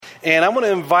And I want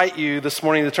to invite you this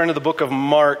morning to turn to the book of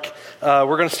Mark. We're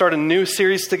going to start a new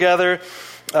series together.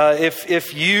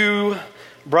 If you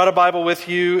brought a Bible with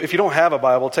you, if you don't have a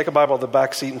Bible, take a Bible at the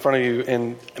back seat in front of you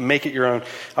and make it your own.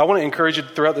 I want to encourage you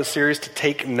throughout this series to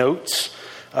take notes,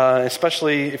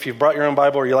 especially if you've brought your own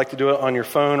Bible or you like to do it on your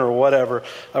phone or whatever.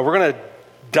 We're going to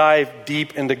dive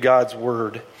deep into God's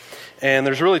Word. And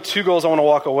there's really two goals I want to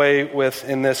walk away with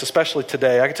in this, especially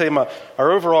today. I can tell you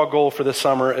our overall goal for this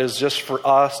summer is just for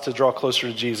us to draw closer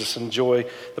to Jesus, enjoy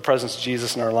the presence of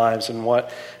Jesus in our lives and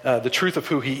what the truth of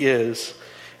who he is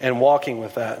and walking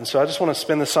with that. And so I just want to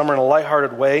spend the summer in a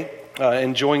lighthearted way,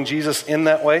 enjoying Jesus in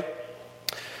that way.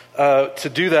 To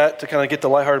do that, to kind of get the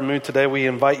lighthearted mood today, we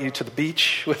invite you to the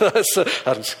beach with us.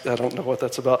 I don't know what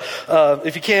that's about.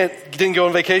 If you didn't go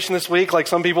on vacation this week, like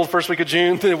some people the first week of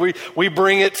June, we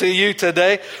bring it to you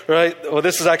today, right? Well,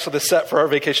 this is actually the set for our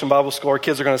Vacation Bible School. Our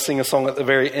kids are going to sing a song at the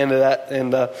very end of that,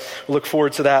 and we look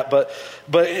forward to that.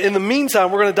 But in the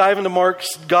meantime, we're going to dive into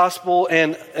Mark's gospel,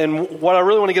 and what I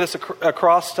really want to get us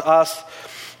across to us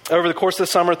over the course of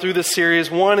the summer through this series.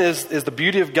 One is the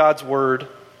beauty of God's Word,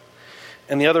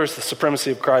 and the other is the supremacy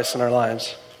of Christ in our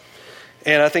lives.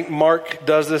 And I think Mark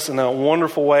does this in a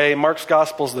wonderful way. Mark's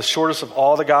gospel is the shortest of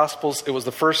all the gospels. It was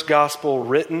the first gospel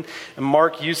written. And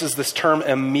Mark uses this term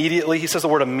immediately. He says the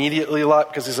word immediately a lot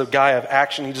because he's a guy of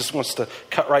action. He just wants to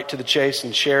cut right to the chase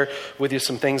and share with you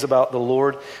some things about the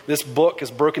Lord. This book is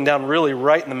broken down really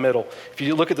right in the middle. If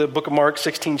you look at the book of Mark,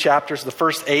 16 chapters, the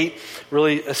first 8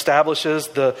 really establishes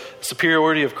the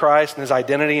superiority of Christ and his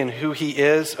identity and who he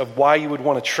is, of why you would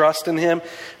want to trust in him.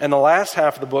 And the last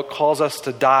half of the book calls us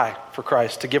to die for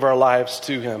Christ, to give our lives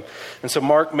to him. And so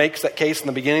Mark makes that case in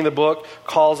the beginning of the book,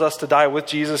 calls us to die with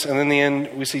Jesus, and in the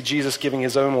end we see Jesus giving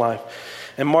his own life.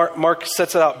 And Mark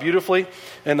sets it out beautifully.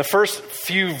 And the first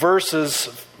few verses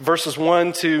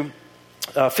 1 to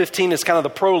 15 is kind of the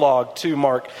prologue to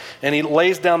Mark, and he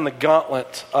lays down the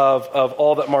gauntlet of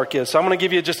all that Mark is. So I'm going to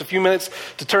give you just a few minutes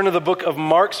to turn to the book of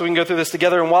Mark so we can go through this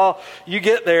together. And while you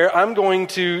get there, I'm going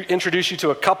to introduce you to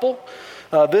a couple.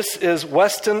 This is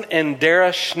Weston and Dara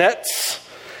Schnetz.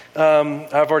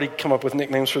 I've already come up with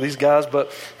nicknames for these guys,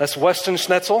 but that's Weston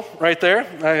Schnetzel right there.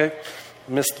 I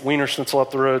missed Wiener Schnitzel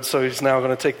up the road, so he's now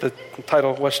going to take the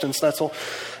title Weston Schnetzel.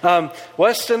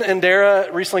 Weston and Dara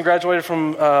recently graduated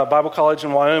from Bible College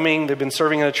in Wyoming. They've been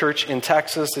serving in a church in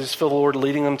Texas. They just feel the Lord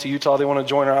leading them to Utah. They want to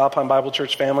join our Alpine Bible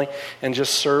Church family and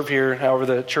just serve here however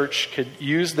the church could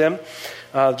use them.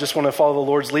 Just want to follow the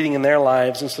Lord's leading in their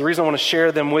lives. And so the reason I want to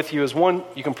share them with you is, one,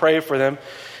 you can pray for them.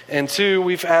 And two,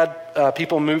 we've had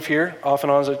people move here off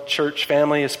and on as a church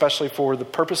family, especially for the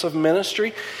purpose of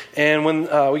ministry. And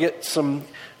when we get some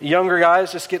younger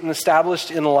guys just getting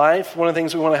established in life, one of the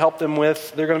things we want to help them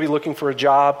with, they're going to be looking for a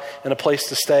job and a place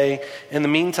to stay. In the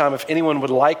meantime, if anyone would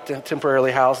like to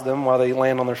temporarily house them while they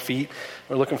land on their feet,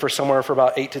 we're looking for somewhere for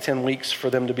about 8 to 10 weeks for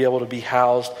them to be able to be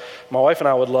housed. My wife and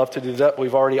I would love to do that.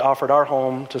 We've already offered our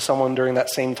home to someone during that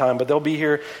same time, but they'll be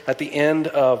here at the end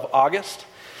of August.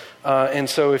 And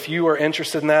so if you are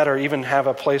interested in that or even have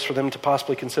a place for them to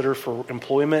possibly consider for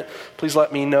employment, please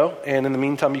let me know. And in the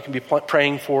meantime, you can be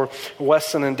praying for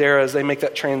Weston and Dara as they make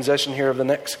that transition here over the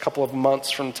next couple of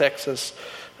months from Texas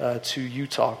to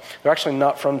Utah. They're actually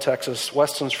not from Texas.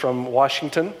 Weston's from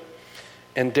Washington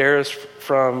and Dara's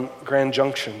from Grand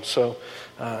Junction. So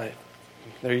there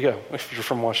you go, if you're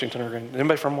from Washington or Grand.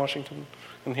 Anybody from Washington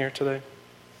in here today?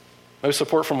 No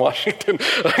support from Washington.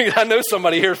 I know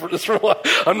somebody here that's from.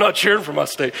 I'm not cheering for my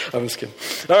state. I'm just kidding.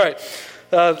 All right,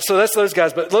 so that's those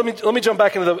guys. But let me jump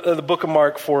back into the book of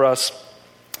Mark for us.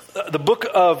 The book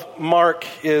of Mark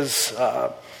is,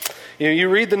 you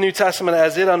read the New Testament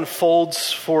as it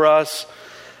unfolds for us.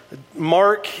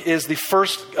 Mark is the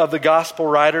first of the gospel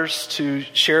writers to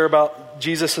share about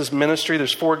Jesus' ministry.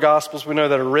 There's 4 gospels we know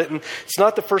that are written. It's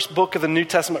not the first book of the New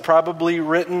Testament probably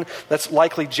written. That's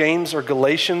likely James or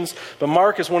Galatians. But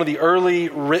Mark is one of the early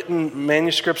written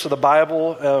manuscripts of the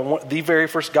Bible, the very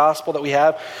first gospel that we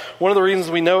have. One of the reasons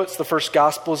we know it's the first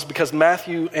gospel is because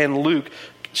Matthew and Luke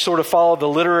sort of follow the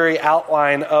literary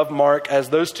outline of Mark as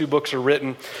those 2 books are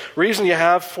written. The reason you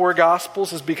have 4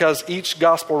 gospels is because each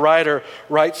gospel writer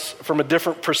writes from a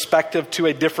different perspective to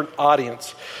a different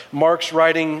audience. Mark's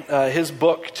writing his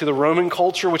book to the Roman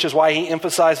culture, which is why he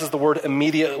emphasizes the word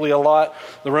immediately a lot.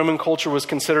 The Roman culture was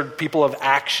considered people of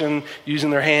action,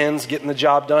 using their hands, getting the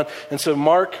job done. And so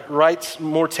Mark writes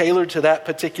more tailored to that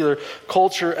particular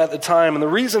culture at the time. And the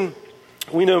reason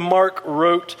we know Mark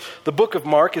wrote the book of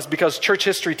Mark is because church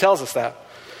history tells us that.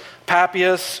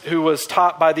 Papias, who was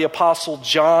taught by the Apostle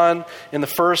John he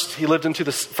lived into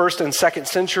the 1st and 2nd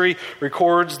century,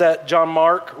 records that John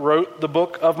Mark wrote the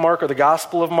book of Mark, or the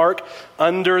Gospel of Mark,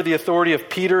 under the authority of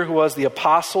Peter, who was the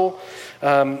apostle.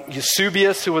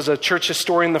 Eusebius, who was a church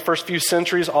historian in the first few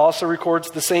centuries, also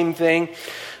records the same thing.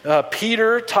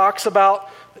 Peter talks about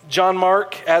John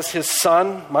Mark as his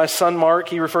son, my son Mark.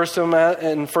 He refers to him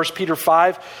in 1 Peter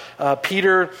 5.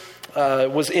 Peter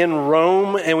was in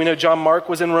Rome, and we know John Mark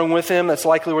was in Rome with him. That's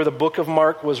likely where the book of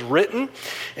Mark was written.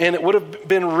 And it would have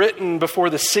been written before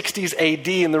the 60s AD.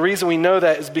 And the reason we know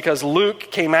that is because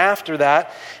Luke came after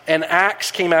that, and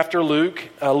Acts came after Luke.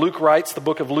 Luke writes the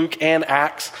book of Luke and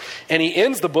Acts, and he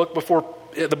ends the book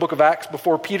of Acts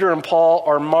before Peter and Paul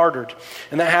are martyred.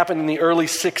 And that happened in the early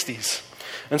 60s.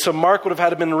 And so Mark would have had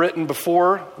to been written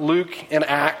before Luke and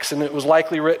Acts, and it was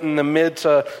likely written in the mid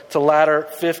to latter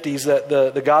 50s that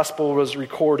the gospel was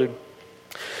recorded.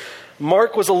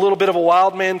 Mark was a little bit of a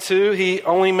wild man too. He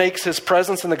only makes his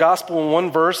presence in the gospel in one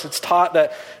verse. It's taught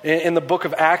that in the book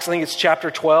of Acts, I think it's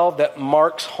chapter 12, that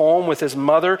Mark's home with his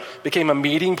mother became a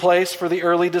meeting place for the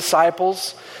early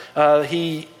disciples.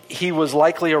 He was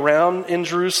likely around in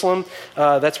Jerusalem.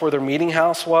 That's where their meeting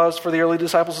house was for the early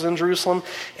disciples, was in Jerusalem.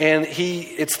 And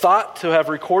it's thought to have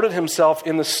recorded himself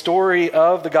in the story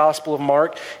of the Gospel of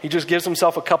Mark. He just gives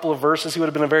himself a couple of verses. He would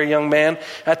have been a very young man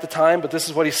at the time, but this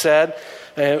is what he said.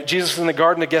 Jesus is in the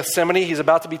Garden of Gethsemane. He's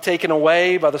about to be taken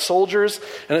away by the soldiers.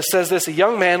 And it says this: a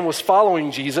young man was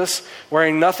following Jesus,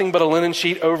 wearing nothing but a linen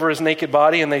sheet over his naked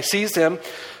body. And they seized him,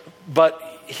 but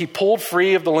he pulled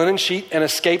free of the linen sheet and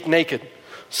escaped naked.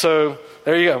 So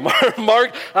there you go.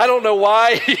 Mark, I don't know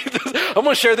why. I'm going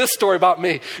to share this story about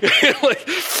me.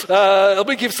 Let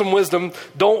me give some wisdom.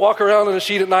 Don't walk around in a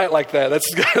sheet at night like that.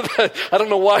 I don't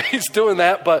know why he's doing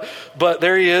that, but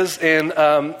there he is.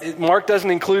 And Mark doesn't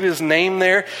include his name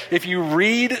there. If you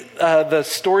read the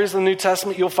stories of the New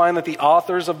Testament, you'll find that the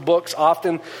authors of books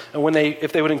often,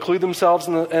 if they would include themselves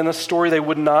in a story, they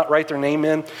would not write their name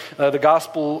in. The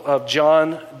Gospel of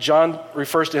John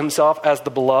refers to himself as the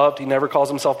beloved. He never calls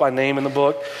himself by name in the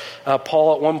book.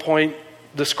 Paul at one point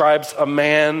describes a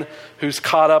man who's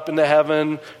caught up into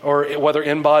heaven, or whether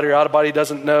in body or out of body, he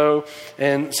doesn't know.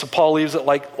 And so Paul leaves it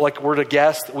like we're to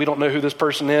guess. We don't know who this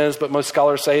person is, but most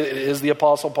scholars say it is the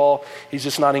Apostle Paul. He's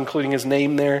just not including his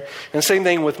name there. And same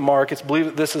thing with Mark. It's believed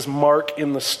that this is Mark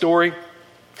in the story.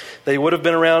 They would have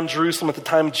been around Jerusalem at the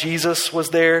time Jesus was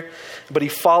there, but he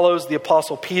follows the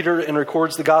Apostle Peter and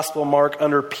records the Gospel of Mark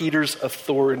under Peter's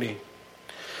authority.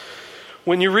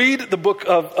 When you read the book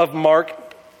of Mark,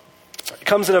 it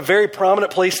comes in a very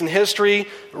prominent place in history.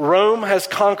 Rome has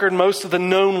conquered most of the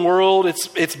known world.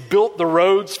 It's built the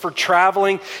roads for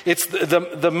traveling. It's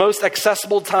the most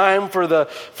accessible time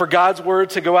for God's word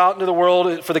to go out into the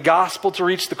world, for the gospel to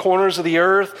reach the corners of the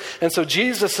earth. And so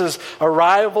Jesus'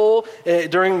 arrival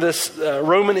during this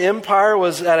Roman Empire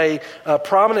was at a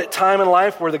prominent time in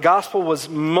life where the gospel was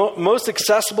most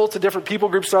accessible to different people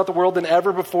groups throughout the world than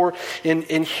ever before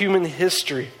in human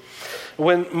history.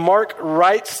 When Mark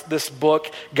writes this book,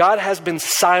 God has been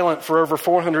silent for over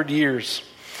 400 years.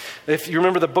 If you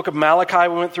remember the book of Malachi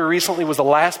we went through recently was the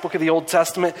last book of the Old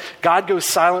Testament. God goes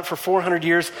silent for 400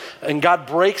 years, and God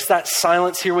breaks that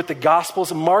silence here with the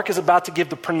Gospels. And Mark is about to give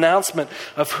the pronouncement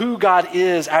of who God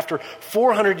is after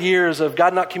 400 years of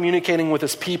God not communicating with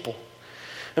his people.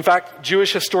 In fact,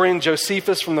 Jewish historian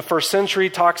Josephus from the first century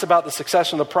talks about the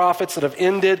succession of the prophets that have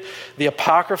ended. The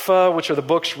Apocrypha, which are the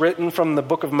books written from the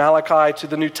book of Malachi to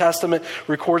the New Testament,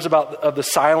 records about the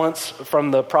silence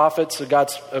from the prophets of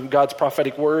God's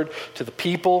prophetic word to the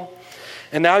people.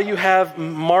 And now you have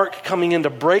Mark coming in to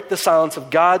break the silence of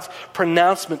God's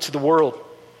pronouncement to the world.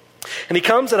 And he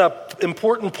comes at an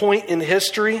important point in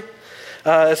history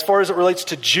as far as it relates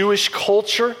to Jewish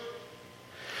culture.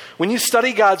 When you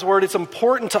study God's word, it's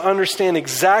important to understand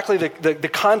exactly the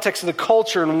context of the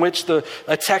culture in which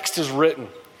a text is written.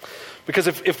 Because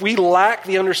if we lack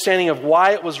the understanding of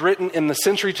why it was written in the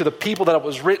century to the people that it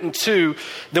was written to,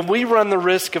 then we run the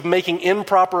risk of making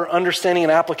improper understanding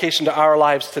and application to our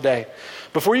lives today.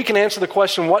 Before you can answer the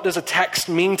question, what does a text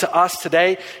mean to us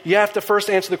today? You have to first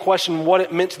answer the question, what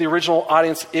it meant to the original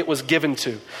audience it was given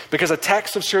to. Because a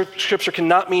text of Scripture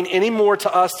cannot mean any more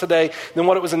to us today than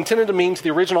what it was intended to mean to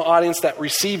the original audience that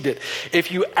received it.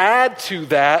 If you add to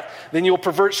that, then you'll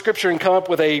pervert Scripture and come up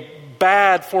with a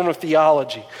bad form of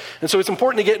theology. And so it's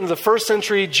important to get into the first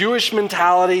century Jewish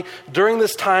mentality during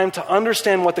this time to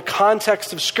understand what the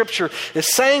context of Scripture is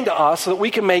saying to us so that we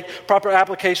can make proper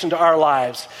application to our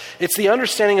lives. It's the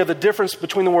understanding of the difference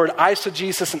between the word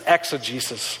eisegesis and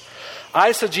exegesis.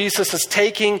 Eisegesis is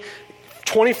taking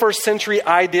 21st century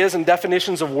ideas and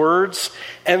definitions of words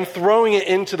and throwing it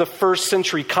into the first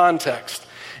century context.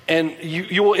 And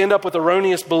you will end up with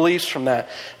erroneous beliefs from that.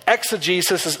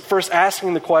 Exegesis is first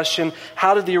asking the question,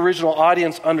 how did the original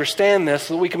audience understand this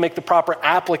so that we can make the proper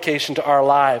application to our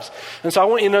lives? And so I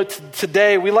want you to know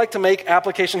today, we like to make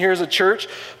application here as a church,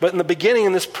 but in the beginning,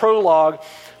 in this prologue,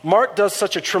 Mark does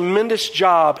such a tremendous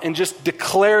job in just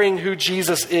declaring who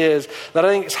Jesus is that I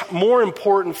think it's more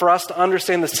important for us to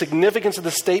understand the significance of the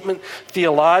statement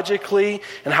theologically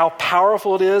and how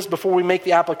powerful it is before we make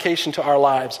the application to our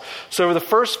lives. So over the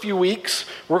first few weeks,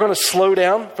 we're going to slow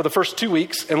down for the first 2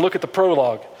 weeks and look at the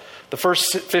prologue, the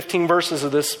first 15 verses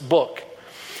of this book.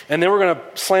 And then we're going to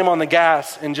slam on the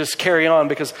gas and just carry on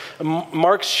because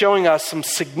Mark's showing us some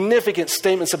significant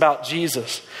statements about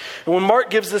Jesus. And when Mark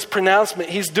gives this pronouncement,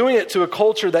 he's doing it to a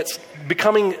culture that's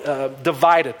becoming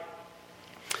divided.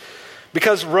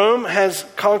 Because Rome has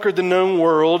conquered the known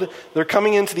world, they're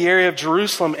coming into the area of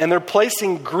Jerusalem and they're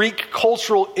placing Greek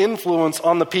cultural influence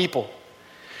on the people.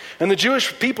 And the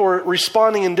Jewish people are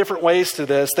responding in different ways to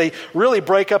this. They really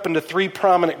break up into 3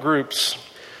 prominent groups.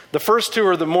 The first 2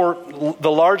 are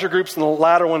the larger groups, and the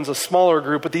latter one's a smaller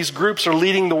group, but these groups are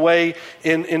leading the way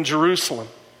in Jerusalem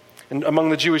and among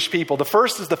the Jewish people. The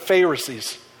first is the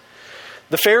Pharisees.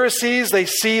 The Pharisees, they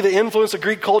see the influence of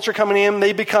Greek culture coming in.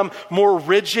 They become more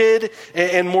rigid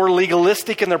and more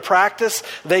legalistic in their practice.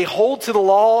 They hold to the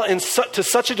law to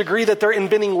such a degree that they're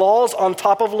inventing laws on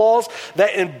top of laws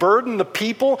that burden the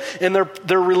people. And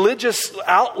their religious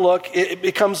outlook, it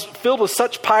becomes filled with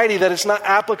such piety that it's not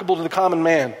applicable to the common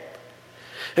man.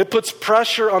 It puts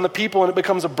pressure on the people and it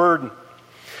becomes a burden.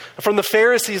 From the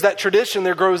Pharisees, that tradition,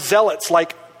 there grows zealots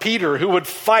like Peter who would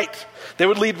fight. They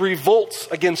would lead revolts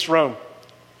against Rome.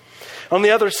 On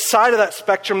the other side of that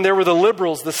spectrum, there were the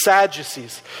liberals, the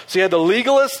Sadducees. So you had the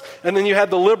legalists, and then you had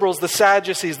the liberals, the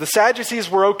Sadducees. The Sadducees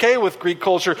were okay with Greek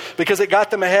culture because it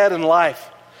got them ahead in life.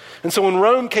 And so when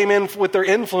Rome came in with their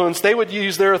influence, they would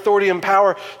use their authority and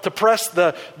power to press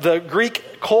the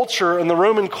Greek culture and the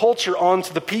Roman culture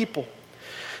onto the people.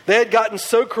 They had gotten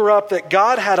so corrupt that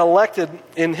God had elected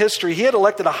in history, he had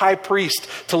elected a high priest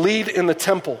to lead in the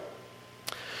temple.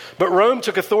 But Rome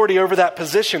took authority over that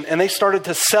position and they started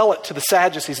to sell it to the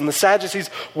Sadducees. And the Sadducees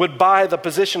would buy the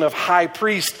position of high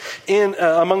priest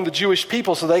among the Jewish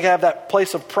people so they could have that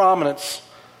place of prominence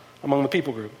among the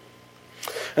people group.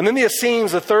 And then the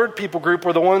Essenes, the third people group,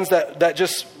 were the ones that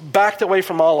just backed away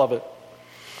from all of it.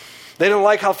 They didn't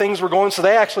like how things were going, so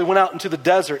they actually went out into the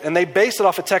desert, and they based it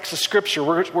off a text of Scripture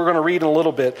we're going to read in a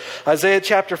little bit. Isaiah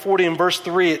chapter 40 and verse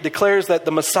 3, it declares that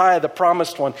the Messiah, the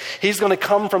promised one, he's going to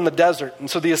come from the desert. And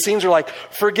so the Essenes are like,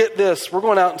 forget this. We're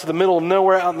going out into the middle of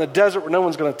nowhere, out in the desert where no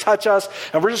one's going to touch us,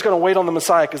 and we're just going to wait on the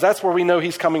Messiah, because that's where we know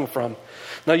he's coming from.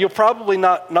 Now, you're probably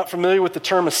not familiar with the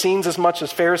term Essenes as much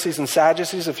as Pharisees and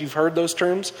Sadducees, if you've heard those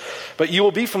terms, but you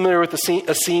will be familiar with the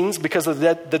Essenes because of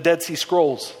the Dead Sea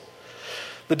Scrolls.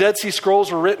 The Dead Sea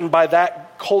Scrolls were written by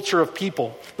that culture of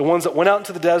people, the ones that went out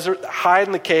into the desert, hide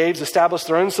in the caves, established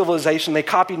their own civilization. They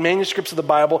copied manuscripts of the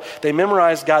Bible, they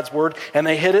memorized God's word, and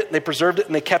they hid it, they preserved it,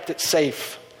 and they kept it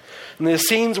safe. And the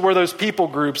Essenes were those people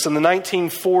groups. In the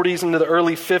 1940s into the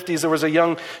early 50s, there was a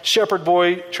young shepherd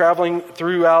boy traveling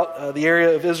throughout the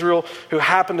area of Israel who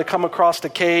happened to come across a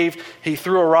cave. He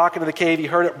threw a rock into the cave. He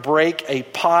heard it break a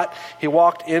pot. He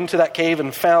walked into that cave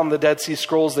and found the Dead Sea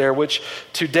Scrolls there, which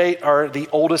to date are the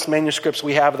oldest manuscripts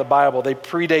we have of the Bible. They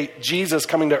predate Jesus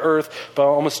coming to earth by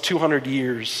almost 200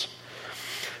 years.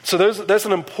 So that's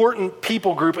an important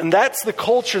people group, and that's the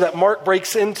culture that Mark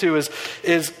breaks into is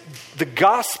the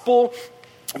gospel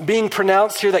being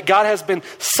pronounced here, that God has been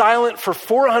silent for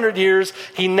 400 years.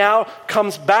 He now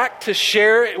comes back to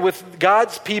share with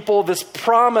God's people this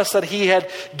promise that he had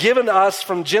given us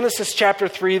from Genesis chapter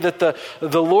 3, that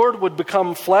the Lord would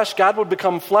become flesh, God would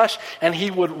become flesh, and he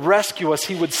would rescue us,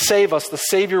 he would save us. The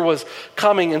Savior was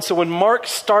coming. And so when Mark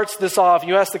starts this off,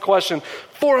 you ask the question,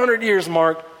 400 years,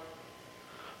 Mark,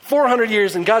 400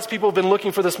 years, and God's people have been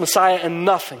looking for this Messiah and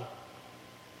nothing.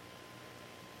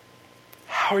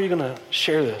 How are you going to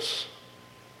share this?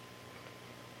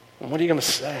 And what are you going to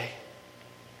say?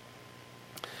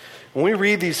 When we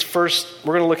read these we're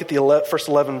going to look at the first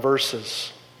 11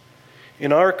 verses.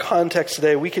 In our context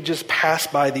today, we could just pass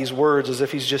by these words as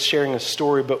if he's just sharing a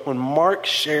story. But when Mark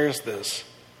shares this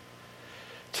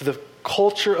to the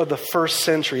culture of the first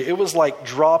century, it was like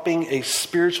dropping a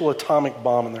spiritual atomic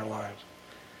bomb in their lives.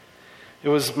 It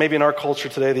was maybe in our culture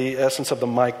today the essence of the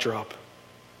mic drop.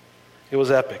 It was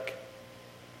epic.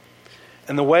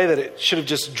 And the way that it should have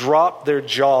just dropped their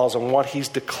jaws on what he's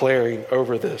declaring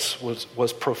over this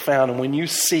was profound. And when you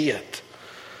see it,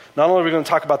 Not only are we going to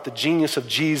talk about the genius of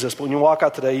Jesus, but when you walk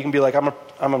out today, you can be like, I'm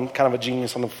kind of a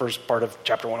genius on the first part of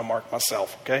chapter 1 of Mark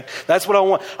myself, okay? That's what I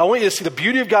want. I want you to see the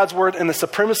beauty of God's word and the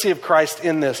supremacy of Christ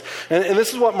in this. And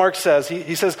this is what Mark says.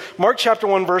 He says, Mark chapter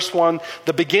 1, verse 1,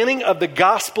 the beginning of the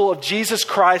gospel of Jesus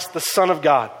Christ, the Son of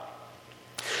God.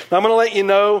 Now I'm going to let you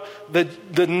know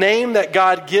the name that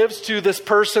God gives to this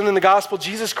person in the gospel,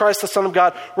 Jesus Christ, the Son of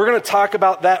God. We're going to talk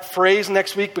about that phrase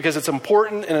next week because it's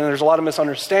important and there's a lot of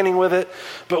misunderstanding with it.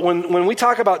 But when we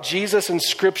talk about Jesus in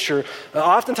Scripture,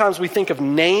 oftentimes we think of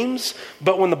names,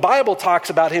 but when the Bible talks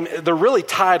about him, they're really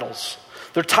titles.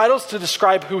 They're titles to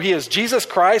describe who he is. Jesus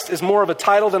Christ is more of a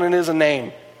title than it is a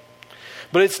name.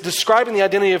 But it's describing the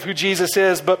identity of who Jesus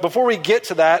is. But before we get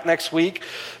to that next week,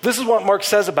 this is what Mark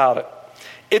says about it.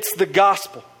 It's the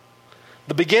gospel,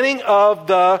 the beginning of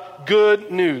the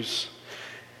good news.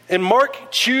 And Mark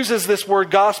chooses this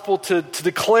word gospel to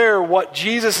declare what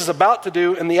Jesus is about to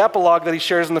do in the epilogue that he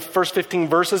shares in the first 15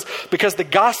 verses, because the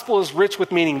gospel is rich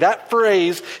with meaning. That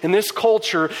phrase in this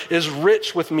culture is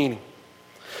rich with meaning.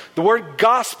 The word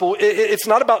gospel, it's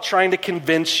not about trying to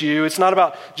convince you. It's not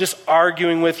about just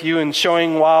arguing with you and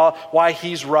showing why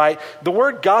he's right. The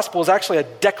word gospel is actually a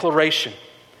declaration.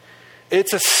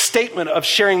 It's a statement of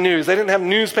sharing news. They didn't have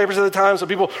newspapers at the time, so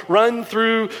people run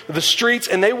through the streets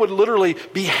and they would literally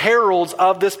be heralds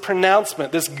of this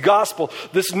pronouncement, this gospel,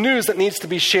 this news that needs to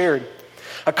be shared.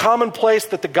 A common place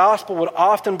that the gospel would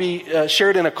often be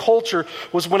shared in a culture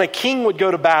was when a king would go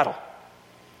to battle.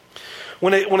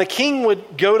 When a king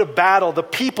would go to battle, the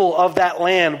people of that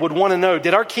land would want to know,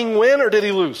 did our king win or did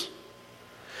he lose?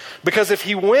 Because if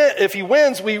he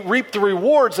wins, we reap the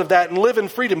rewards of that and live in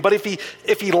freedom. But if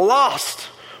he lost,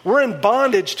 we're in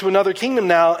bondage to another kingdom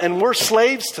now, and we're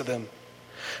slaves to them.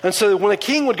 And so when a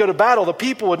king would go to battle, the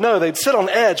people would know. They'd sit on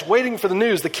edge waiting for the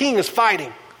news. The king is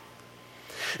fighting.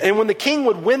 And when the king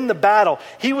would win the battle,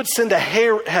 he would send a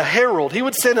herald. He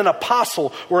would send an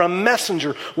apostle or a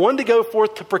messenger, one to go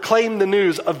forth to proclaim the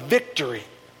news of victory.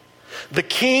 The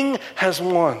king has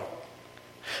won.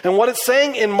 And what it's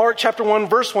saying in Mark chapter 1,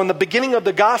 verse 1, the beginning of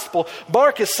the gospel,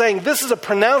 Mark is saying this is a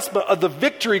pronouncement of the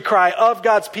victory cry of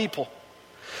God's people.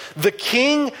 The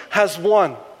king has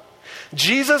won.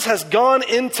 Jesus has gone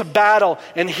into battle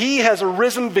and he has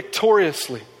arisen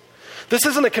victoriously. This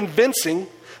isn't a convincing,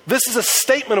 this is a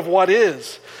statement of what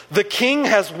is. The king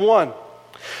has won.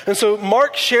 And so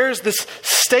Mark shares this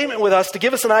statement with us to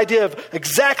give us an idea of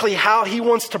exactly how he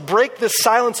wants to break this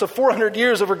silence of 400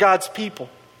 years over God's people.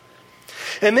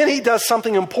 And then he does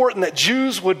something important that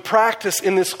Jews would practice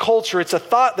in this culture. It's a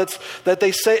thought that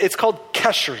they say, it's called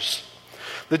keshers.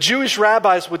 The Jewish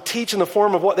rabbis would teach in the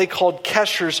form of what they called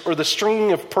keshers, or the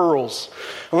stringing of pearls.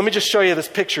 And let me just show you this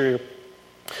picture here.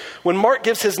 When Mark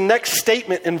gives his next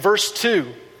statement in verse 2,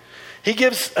 he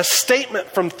gives a statement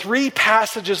from 3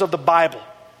 passages of the Bible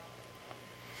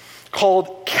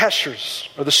called keshers,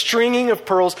 or the stringing of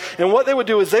pearls. And what they would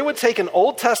do is they would take an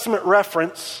Old Testament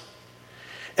reference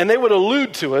and they would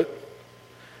allude to it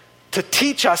to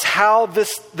teach us how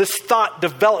this thought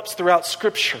develops throughout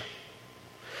Scripture.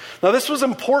 Now, this was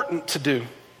important to do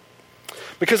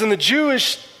because in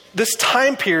this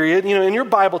time period, in your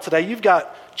Bible today, you've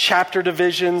got chapter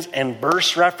divisions and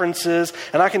verse references.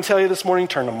 And I can tell you this morning,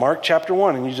 turn to Mark chapter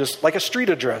 1 and you just, like a street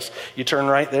address, you turn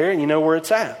right there and you know where it's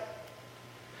at.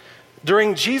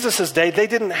 During Jesus' day, they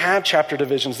didn't have chapter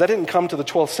divisions. That didn't come to the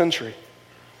 12th century.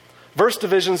 Verse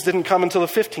divisions didn't come until the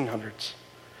 1500s.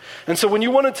 And so when you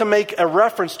wanted to make a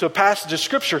reference to a passage of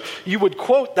Scripture, you would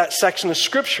quote that section of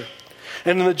Scripture.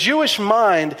 And in the Jewish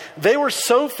mind, they were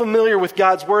so familiar with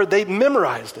God's Word, they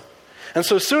memorized it. And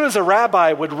so as soon as a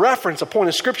rabbi would reference a point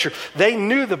of Scripture, they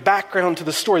knew the background to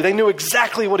the story. They knew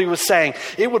exactly what he was saying.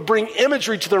 It would bring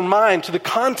imagery to their mind, to the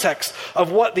context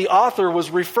of what the author was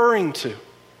referring to.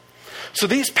 So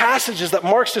these passages that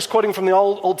Mark's just quoting from the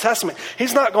Old Testament,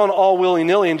 he's not going all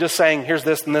willy-nilly and just saying, here's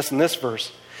this and this and this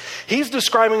verse. He's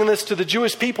describing this to the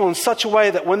Jewish people in such a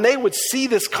way that when they would see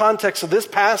this context of this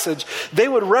passage, they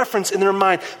would reference in their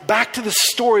mind back to the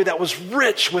story that was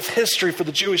rich with history for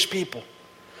the Jewish people.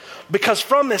 Because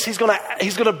from this, he's going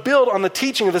to build on the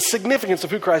teaching of the significance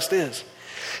of who Christ is.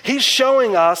 He's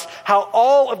showing us how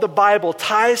all of the Bible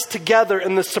ties together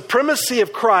in the supremacy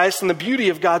of Christ and the beauty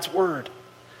of God's Word.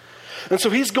 And so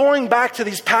he's going back to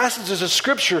these passages of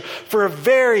Scripture for a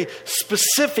very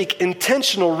specific,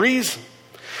 intentional reason.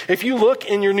 If you look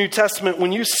in your New Testament,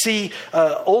 when you see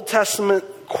Old Testament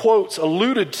quotes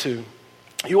alluded to,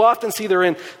 you often see they're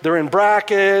in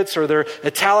brackets or they're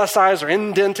italicized or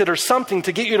indented or something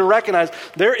to get you to recognize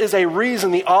there is a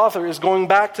reason the author is going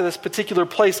back to this particular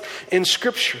place in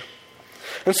Scripture.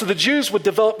 And so the Jews would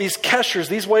develop these keshers,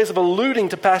 these ways of alluding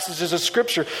to passages of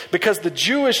Scripture, because the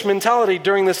Jewish mentality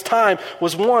during this time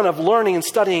was one of learning and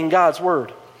studying God's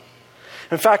Word.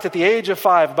 In fact, at the age of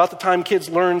 5, about the time kids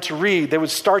learned to read, they would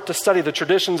start to study the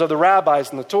traditions of the rabbis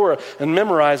and the Torah and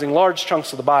memorizing large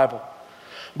chunks of the Bible.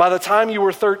 By the time you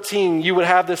were 13, you would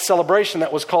have this celebration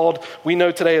that was called, we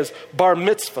know today as bar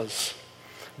mitzvahs.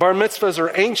 Bar mitzvahs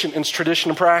are ancient in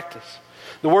tradition and practice.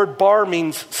 The word bar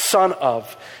means son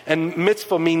of, and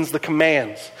mitzvah means the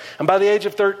commands. And by the age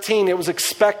of 13, it was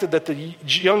expected that the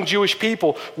young Jewish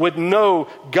people would know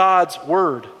God's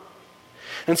word.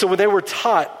 And so when they were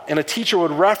taught, and a teacher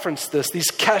would reference this, these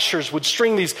keshers would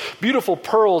string these beautiful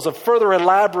pearls of further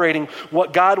elaborating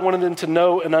what God wanted them to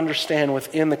know and understand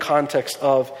within the context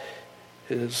of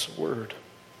His word.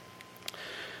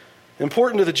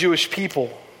 Important to the Jewish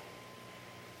people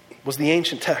was the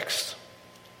ancient text.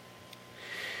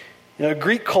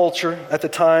 Greek culture at the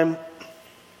time,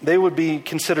 they would be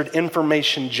considered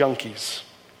information junkies.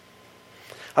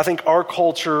 I think our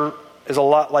culture is a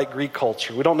lot like Greek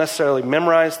culture. We don't necessarily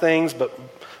memorize things, but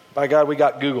by God, we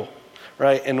got Google,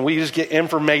 right? And we just get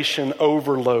information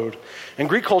overload. And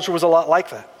Greek culture was a lot like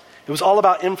that. It was all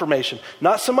about information.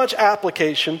 Not so much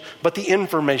application, but the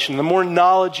information. The more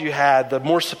knowledge you had, the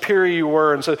more superior you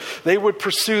were. And so they would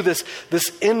pursue this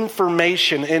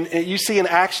information. And you see in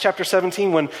Acts chapter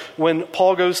 17, when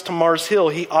Paul goes to Mars Hill,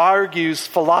 he argues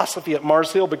philosophy at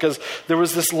Mars Hill because there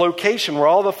was this location where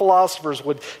all the philosophers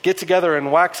would get together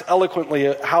and wax eloquently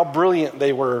at how brilliant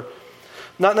they were.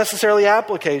 Not necessarily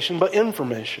application, but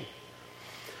information.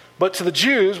 But to the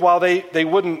Jews, while they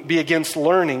wouldn't be against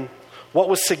learning, what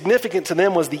was significant to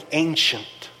them was the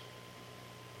ancient.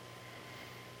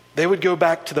 They would go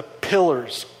back to the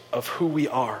pillars of who we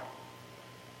are.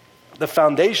 The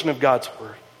foundation of God's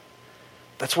word.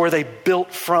 That's where they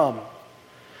built from.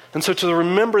 And so to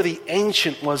remember the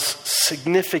ancient was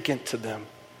significant to them.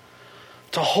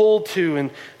 To hold to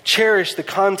and cherish the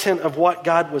content of what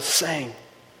God was saying.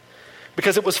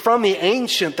 Because it was from the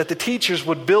ancient that the teachers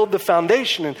would build the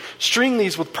foundation and string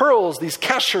these with pearls, these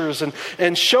keshers,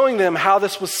 and showing them how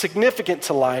this was significant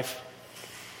to life.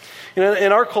 In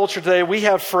our culture today, we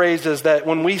have phrases that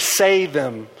when we say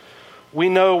them, we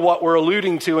know what we're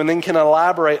alluding to and then can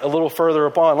elaborate a little further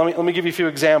upon. Let me give you a few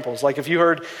examples. Like if you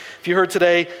heard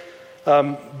today,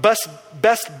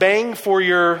 best bang for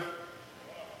your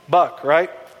buck, right?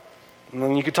 And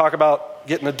then you could talk about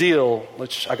getting a deal,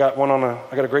 which I got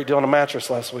a great deal on a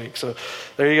mattress last week. So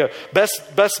there you go.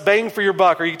 Best bang for your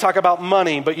buck. Or you talk about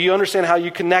money, but you understand how you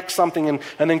connect something and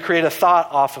then create a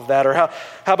thought off of that. Or how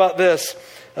about this?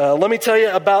 Let me tell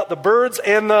you about the birds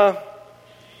and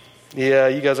yeah,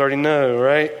 you guys already know,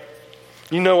 right?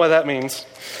 You know what that means.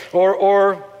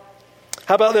 Or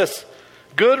how about this?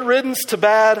 Good riddance to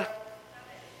bad.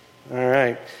 All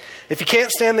right. If you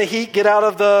can't stand the heat, get out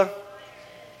of the...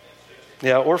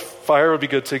 Yeah, or fire would be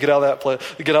good too. Get out of that place.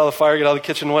 Get out of the fire, get out of the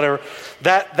kitchen, whatever.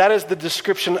 That is the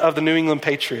description of the New England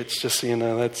Patriots, just so you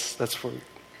know. That's for...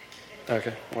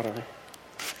 Okay, whatever.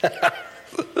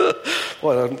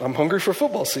 Well, I'm hungry for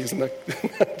football season.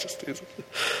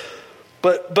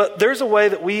 But there's a way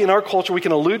that we, in our culture, we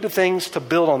can allude to things to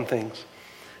build on things.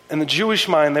 In the Jewish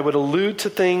mind, they would allude to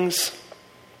things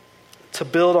to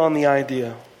build on the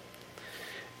idea.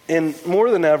 And more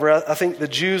than ever, I think the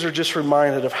Jews are just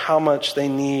reminded of how much they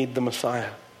need the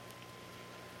Messiah.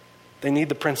 They need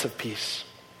the Prince of Peace.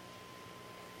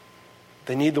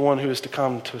 They need the one who is to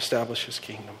come to establish His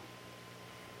kingdom.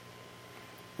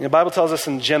 The Bible tells us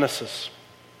in Genesis,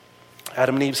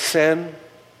 Adam and Eve sin,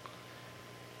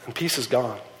 and peace is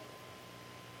gone.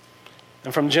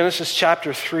 And from Genesis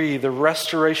chapter 3, the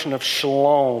restoration of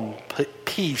shalom,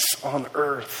 peace on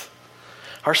earth,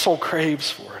 our soul craves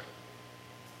for it.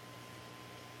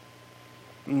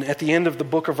 And at the end of the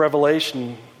book of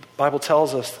Revelation, the Bible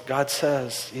tells us, God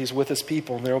says He's with His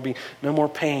people, and there will be no more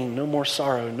pain, no more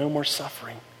sorrow, no more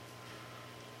suffering.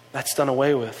 That's done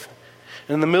away with.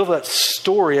 And in the middle of that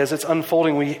story, as it's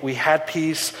unfolding, we had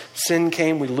peace, sin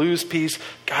came, we lose peace,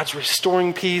 God's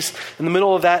restoring peace. In the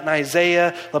middle of that, in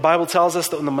Isaiah, the Bible tells us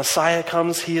that when the Messiah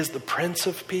comes, He is the Prince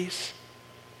of Peace.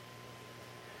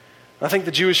 I think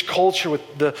the Jewish culture with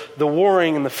the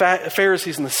warring and the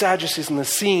Pharisees and the Sadducees and the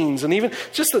Essenes and even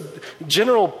just the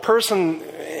general person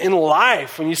in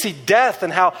life, when you see death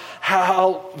and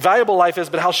how valuable life is,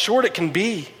 but how short it can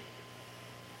be.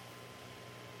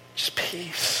 Just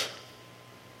peace.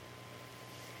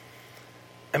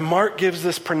 And Mark gives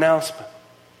this pronouncement.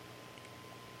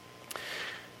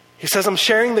 He says, I'm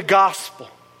sharing the gospel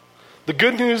The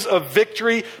good news of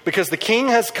victory, because the king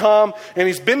has come and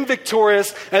he's been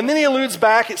victorious. And then he alludes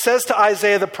back, it says to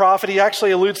Isaiah the prophet, he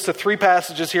actually alludes to 3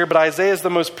 passages here, but Isaiah is the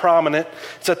most prominent.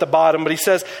 It's at the bottom. But he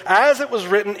says, as it was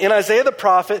written in Isaiah the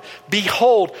prophet,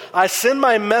 behold, I send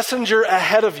my messenger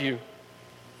ahead of you.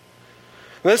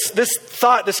 This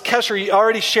thought, this kesher he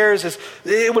already shares,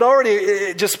 it would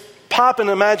already just pop in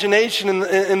imagination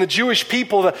in the Jewish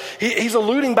people. He's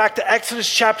alluding back to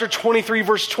Exodus chapter 23,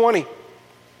 verse 20.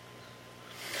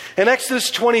 In Exodus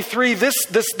 23,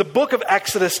 the book of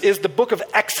Exodus is the book of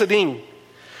exiting.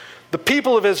 The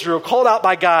people of Israel called out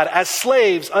by God as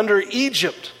slaves under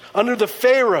Egypt, under the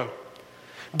Pharaoh,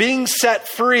 being set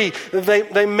free.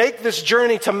 They make this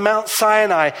journey to Mount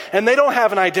Sinai, and they don't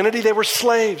have an identity. They were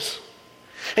slaves.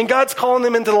 And God's calling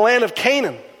them into the land of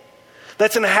Canaan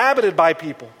that's inhabited by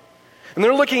people. And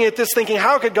they're looking at this thinking,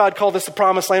 how could God call this the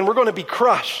promised land? We're going to be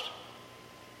crushed.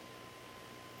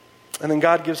 And then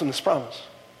God gives them this promise.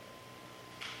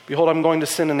 Behold, I'm going to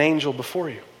send an angel before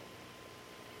you.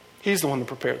 He's the one to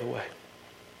prepare the way.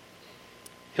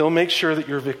 He'll make sure that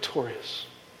you're victorious.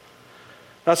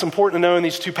 Now, it's important to know in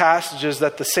these 2 passages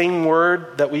that the same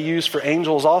word that we use for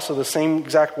angel is also the same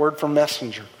exact word for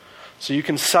messenger. So you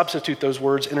can substitute those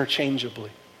words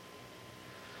interchangeably.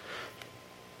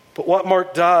 But what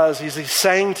Mark does is he's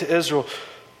saying to Israel,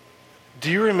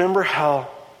 do you remember how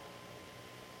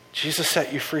Jesus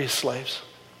set you free as slaves?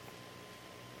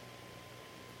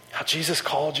 How Jesus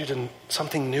called you to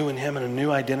something new in him and a new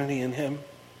identity in him?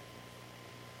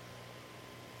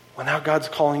 Well, now God's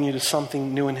calling you to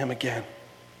something new in him again.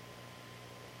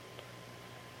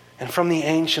 And from the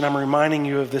ancient, I'm reminding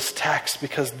you of this text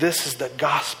because this is the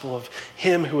gospel of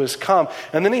him who has come.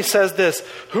 And then he says this,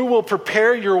 who will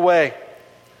prepare your way?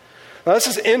 Now this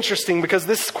is interesting because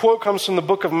this quote comes from the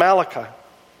book of Malachi.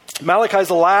 Malachi is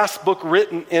the last book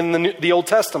written in the Old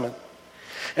Testament.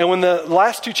 And when the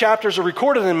last 2 chapters are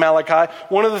recorded in Malachi,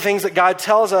 one of the things that God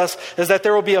tells us is that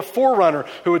there will be a forerunner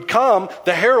who would come,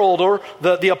 the herald or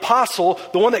the apostle,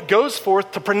 the one that goes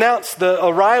forth to pronounce the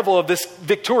arrival of this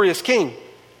victorious king.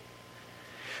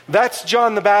 That's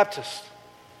John the Baptist.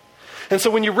 And so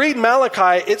when you read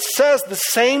Malachi, it says the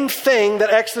same thing that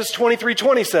Exodus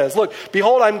 23:20 says. Look,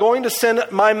 behold, I'm going to send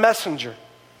my messenger.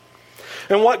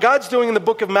 And what God's doing in the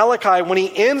book of Malachi, when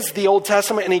he ends the Old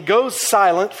Testament and he goes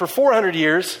silent for 400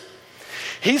 years,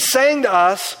 he's saying to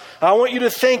us, I want you to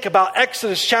think about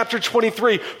Exodus chapter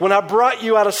 23, when I brought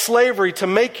you out of slavery to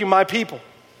make you my people.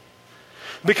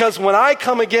 Because when I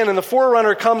come again and the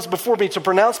forerunner comes before me to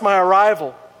pronounce my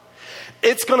arrival,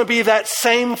 it's going to be that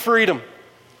same freedom,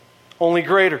 only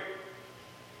greater.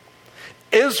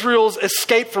 Israel's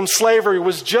escape from slavery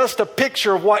was just a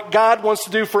picture of what God wants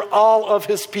to do for all of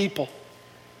his people.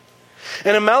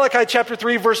 And in Malachi chapter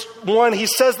 3 verse 1, he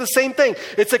says the same thing.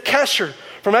 It's a kesher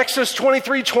from Exodus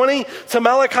 23:20 to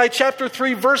Malachi chapter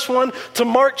 3 verse 1 to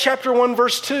Mark chapter 1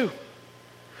 verse 2.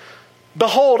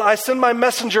 Behold, I send my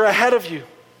messenger ahead of you,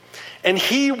 and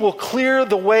he will clear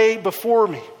the way before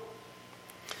me.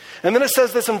 And then it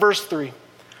says this in verse 3.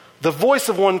 The voice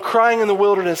of one crying in the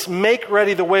wilderness, make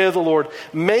ready the way of the Lord,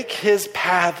 make his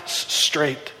paths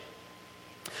straight.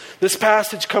 This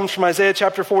passage comes from Isaiah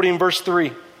chapter 40 and verse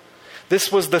 3. This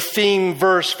was the theme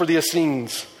verse for the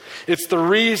Essenes. It's the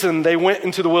reason they went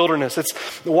into the wilderness. It's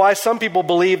why some people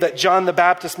believe that John the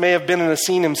Baptist may have been an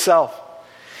Essene himself.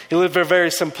 He lived a very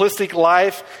simplistic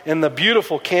life in the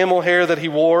beautiful camel hair that he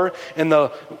wore and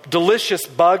the delicious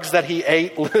bugs that he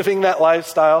ate, living that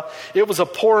lifestyle. It was a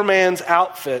poor man's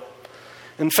outfit.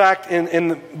 In fact, in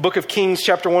the book of Kings,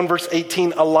 chapter 1, verse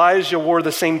 18, Elijah wore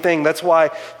the same thing. That's why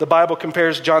the Bible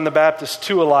compares John the Baptist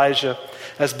to Elijah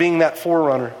as being that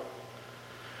forerunner.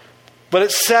 But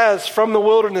it says from the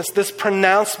wilderness, this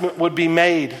pronouncement would be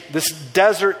made. This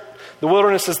desert, the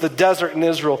wilderness is the desert in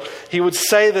Israel. He would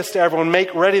say this to everyone,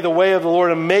 make ready the way of the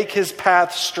Lord and make his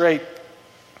path straight.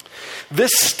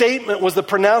 This statement was the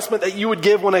pronouncement that you would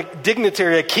give when a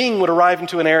dignitary, a king, would arrive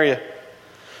into an area.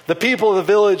 The people of the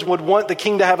village would want the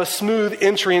king to have a smooth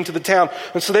entry into the town.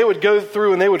 And so they would go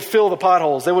through and they would fill the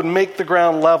potholes. They would make the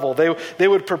ground level. They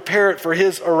would prepare it for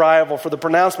his arrival, for the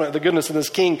pronouncement of the goodness of this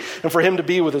king, and for him to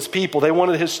be with his people. They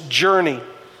wanted his journey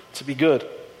to be good.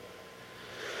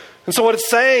 And so what it's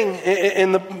saying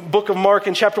in the book of Mark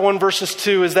in chapter 1 verses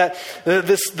 2 is that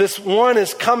this one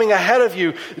is coming ahead of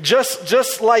you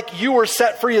just like you were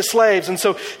set free as slaves. And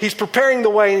so he's preparing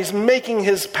the way and he's making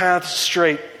his path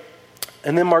straight.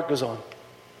 And then Mark goes on.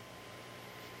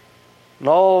 And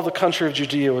all the country of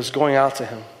Judea was going out to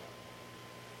him.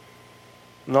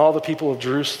 And all the people of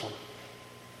Jerusalem.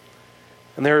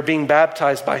 And they were being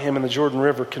baptized by him in the Jordan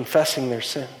River, confessing their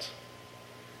sins.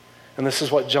 And this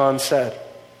is what John said.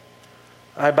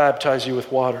 I baptize you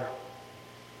with water.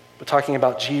 But talking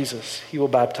about Jesus, he will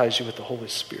baptize you with the Holy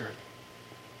Spirit.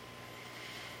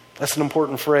 That's an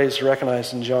important phrase to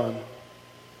recognize in John.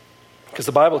 Because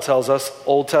the Bible tells us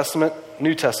Old Testament,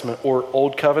 New Testament, or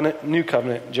Old Covenant, New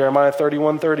Covenant. Jeremiah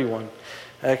 31:31.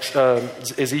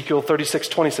 Ezekiel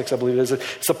 36:26, I believe it is.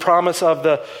 It's a promise of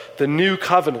the new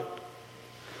covenant.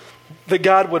 That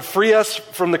God would free us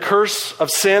from the curse of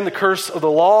sin, the curse of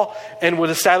the law, and would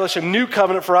establish a new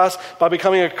covenant for us by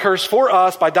becoming a curse for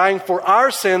us, by dying for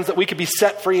our sins, that we could be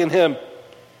set free in him.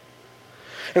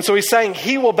 And so he's saying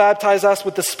he will baptize us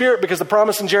with the Spirit, because the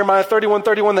promise in Jeremiah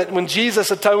 31:31 that when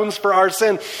Jesus atones for our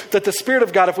sin, that the Spirit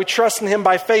of God, if we trust in him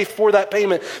by faith for that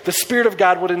payment, the Spirit of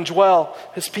God would indwell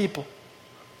his people.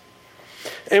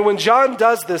 And when John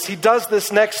does this, he does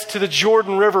this next to the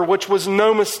Jordan River, which was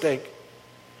no mistake.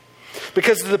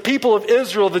 Because the people of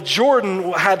Israel, the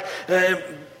Jordan had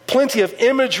plenty of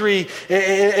imagery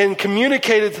and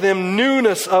communicated to them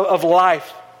newness of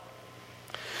life.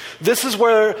 This is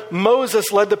where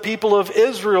Moses led the people of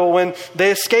Israel when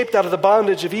they escaped out of the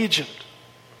bondage of Egypt.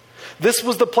 This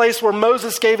was the place where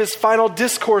Moses gave his final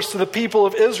discourse to the people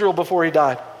of Israel before he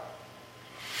died.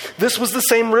 This was the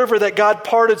same river that God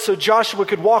parted so Joshua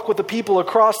could walk with the people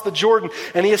across the Jordan.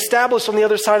 And he established on the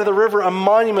other side of the river a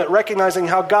monument recognizing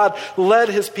how God led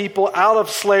his people out of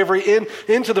slavery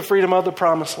into the freedom of the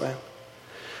promised land.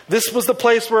 This was the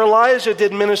place where Elijah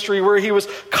did ministry, where he was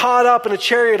caught up in a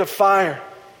chariot of fire.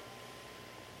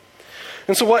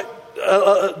 And so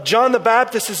what John the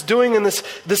Baptist is doing in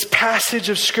this passage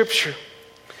of Scripture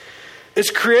is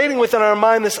creating within our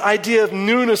mind this idea of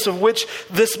newness of which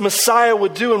this Messiah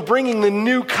would do, and bringing the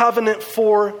new covenant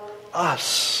for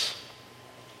us.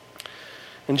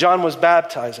 And John was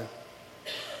baptizing.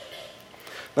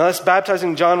 Now, this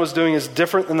baptizing John was doing is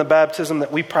different than the baptism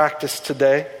that we practice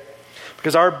today,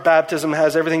 because our baptism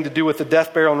has everything to do with the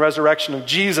death, burial, and resurrection of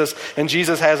Jesus, and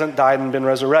Jesus hasn't died and been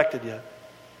resurrected yet.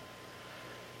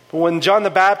 But when John the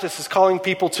Baptist is calling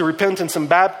people to repentance and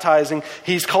baptizing,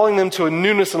 he's calling them to a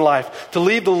newness in life, to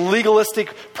leave the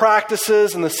legalistic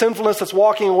practices and the sinfulness that's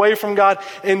walking away from God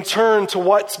and turn to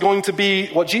what's going to be,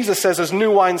 what Jesus says is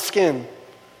new wine skin,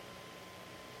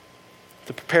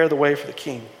 to prepare the way for the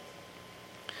King.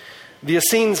 The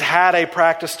Essenes had a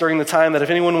practice during the time that if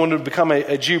anyone wanted to become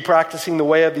a Jew practicing the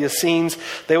way of the Essenes,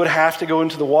 they would have to go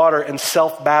into the water and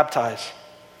self-baptize.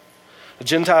 A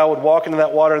Gentile would walk into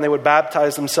that water and they would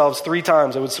baptize themselves 3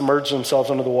 times. They would submerge themselves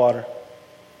under the water.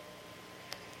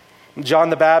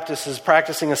 John the Baptist is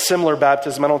practicing a similar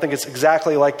baptism. I don't think it's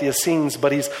exactly like the Essenes,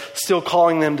 but he's still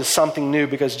calling them to something new,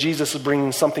 because Jesus is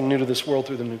bringing something new to this world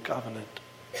through the new covenant.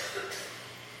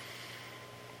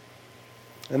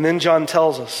 And then John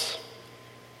tells us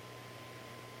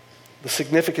the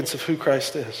significance of who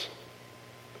Christ is.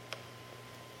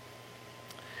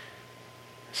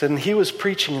 He said, and he was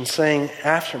preaching and saying,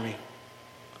 after me,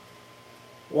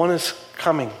 one is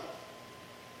coming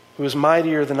who is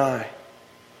mightier than I,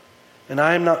 and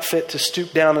I am not fit to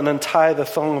stoop down and untie the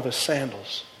thong of his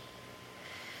sandals.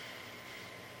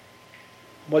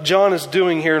 What John is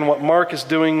doing here and what Mark is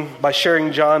doing by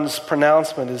sharing John's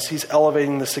pronouncement is he's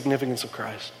elevating the significance of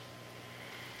Christ.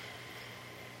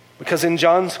 Because in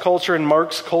John's culture and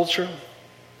Mark's culture,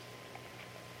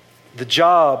 the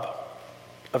job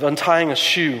of untying a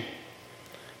shoe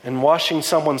and washing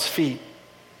someone's feet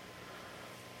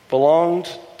belonged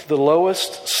to the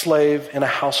lowest slave in a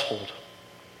household.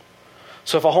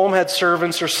 So if a home had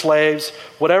servants or slaves,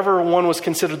 whatever one was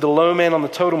considered the low man on the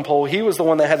totem pole, he was the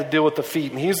one that had to deal with the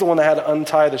feet, and he's the one that had to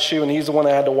untie the shoe, and he's the one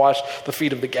that had to wash the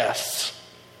feet of the guests.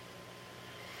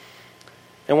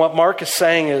 And what Mark is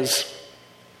saying is,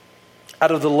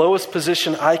 out of the lowest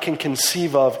position I can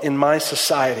conceive of in my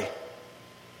society,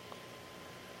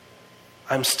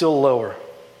 I'm still lower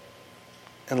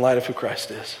in light of who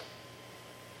Christ is.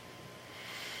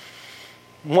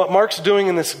 What Mark's doing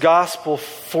in this gospel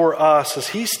for us is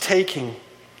he's taking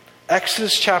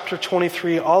Exodus chapter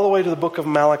 23 all the way to the book of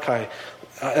Malachi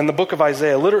and the book of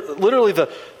Isaiah, literally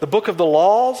the book of the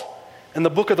laws and the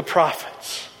book of the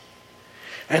prophets.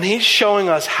 And he's showing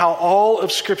us how all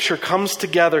of Scripture comes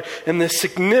together in the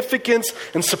significance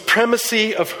and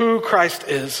supremacy of who Christ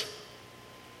is.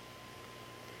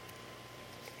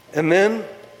 And then,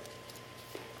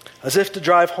 as if to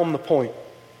drive home the point,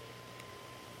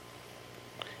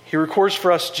 he records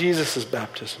for us Jesus'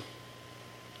 baptism.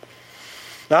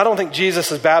 Now, I don't think Jesus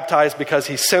is baptized because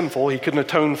he's sinful. He couldn't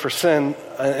atone for sin,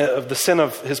 of the sin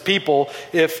of his people,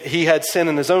 if he had sin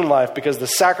in his own life, because the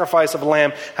sacrifice of a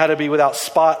lamb had to be without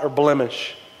spot or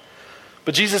blemish.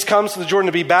 But Jesus comes to the Jordan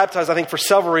to be baptized, I think, for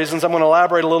several reasons. I'm going to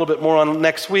elaborate a little bit more on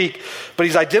next week. But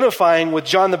he's identifying with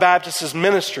John the Baptist's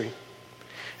ministry.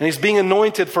 And he's being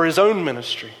anointed for his own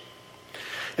ministry.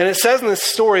 And it says in this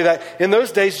story that in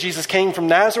those days Jesus came from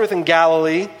Nazareth in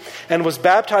Galilee and was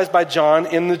baptized by John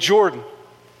in the Jordan.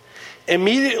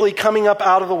 Immediately coming up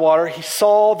out of the water, he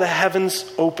saw the heavens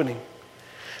opening,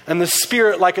 and the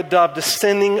Spirit like a dove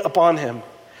descending upon him.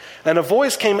 And a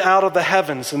voice came out of the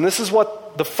heavens, and this is what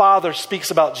the Father speaks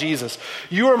about Jesus.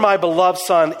 You are my beloved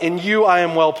Son, in you I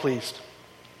am well pleased.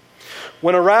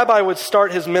 When a rabbi would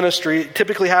start his ministry, it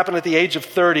typically happened at the age of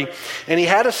 30, and he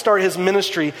had to start his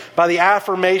ministry by the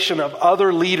affirmation of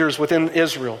other leaders within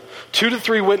Israel. 2 to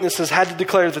 3 witnesses had to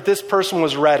declare that this person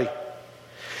was ready.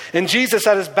 And Jesus,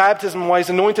 at his baptism, while he's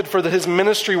anointed for his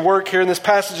ministry work here in this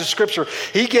passage of Scripture,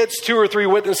 he gets 2 or 3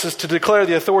 witnesses to declare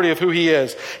the authority of who he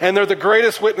is. And they're the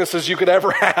greatest witnesses you could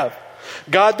ever have.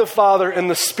 God the Father and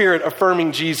the Spirit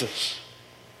affirming Jesus.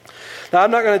 Now,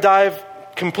 I'm not going to dive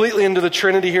completely into the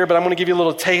Trinity here, but I'm going to give you a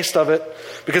little taste of it.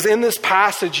 Because in this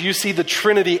passage, you see the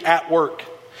Trinity at work.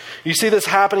 You see this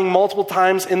happening multiple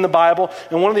times in the Bible.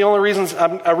 And one of the only reasons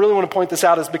I really want to point this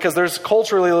out is because there's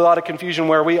culturally a lot of confusion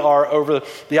where we are over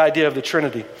the idea of the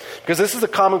Trinity. Because this is a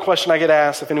common question I get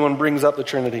asked if anyone brings up the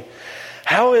Trinity.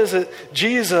 How is it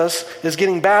Jesus is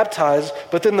getting baptized,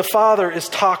 but then the Father is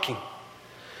talking?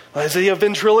 Is he a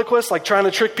ventriloquist, like trying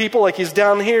to trick people, like he's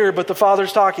down here, but the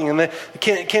Father's talking, and they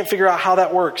can't figure out how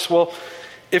that works? Well,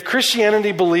 if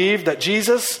Christianity believed that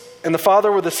Jesus and the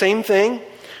Father were the same thing,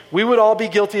 we would all be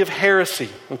guilty of heresy,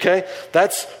 okay?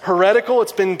 That's heretical.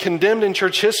 It's been condemned in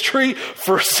church history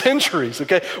for centuries,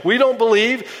 okay? We don't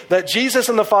believe that Jesus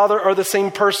and the Father are the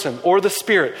same person or the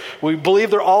Spirit. We believe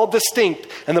they're all distinct.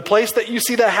 And the place that you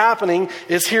see that happening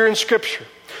is here in Scripture.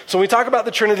 So when we talk about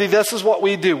the Trinity, this is what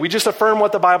we do. We just affirm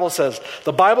what the Bible says.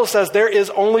 The Bible says there is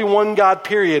only one God,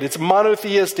 period. It's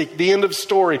monotheistic, the end of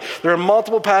story. There are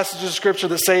multiple passages of Scripture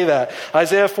that say that.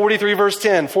 Isaiah 43 verse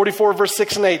 10, 44 verse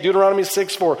 6 and 8, Deuteronomy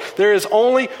 6, 4. There is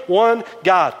only one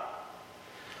God.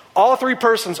 All 3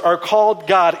 persons are called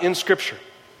God in Scripture.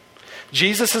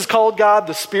 Jesus is called God,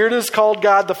 the Spirit is called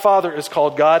God, the Father is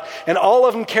called God, and all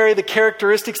of them carry the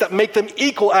characteristics that make them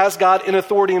equal as God in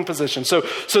authority and position. So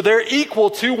they're equal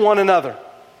to one another.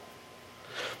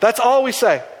 That's all we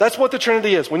say. That's what the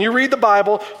Trinity is. When you read the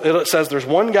Bible, it says there's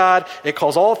one God, it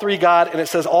calls all 3 God, and it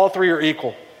says all 3 are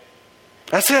equal.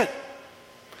 That's it.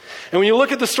 And when you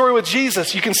look at the story with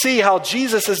Jesus, you can see how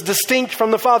Jesus is distinct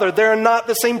from the Father. They're not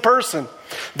the same person.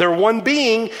 They're one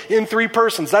being in 3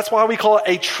 persons. That's why we call it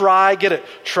a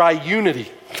triunity.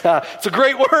 It's a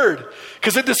great word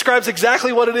because it describes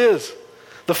exactly what it is.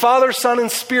 The Father, Son, and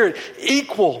Spirit,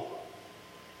 equal,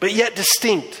 but yet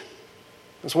distinct.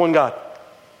 It's one God.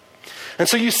 And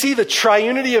so you see the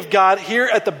triunity of God here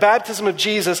at the baptism of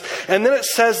Jesus. And then it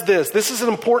says this. This is an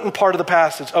important part of the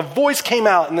passage. A voice came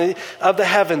out of the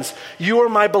heavens. You are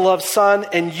my beloved Son,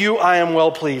 and you I am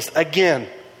well pleased. Again,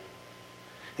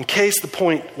 in case the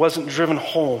point wasn't driven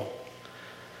home,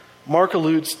 Mark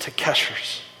alludes to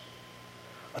keshers,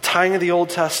 a tying of the Old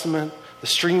Testament, the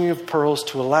stringing of pearls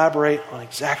to elaborate on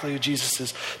exactly who Jesus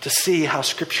is, to see how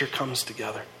Scripture comes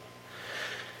together.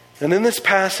 And in this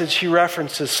passage, he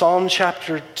references Psalm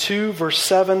chapter 2, verse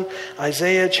 7,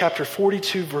 Isaiah chapter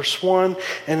 42, verse 1.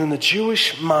 And in the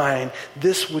Jewish mind,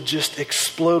 this would just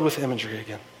explode with imagery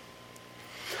again.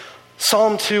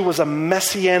 Psalm 2 was a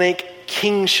messianic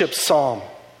kingship psalm.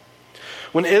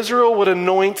 When Israel would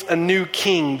anoint a new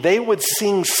king, they would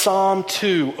sing Psalm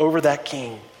 2 over that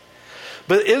king.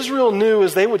 But Israel knew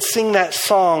as they would sing that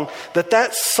song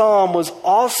that psalm was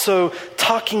also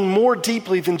talking more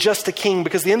deeply than just a king,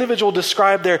 because the individual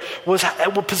described there would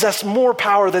possess more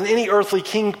power than any earthly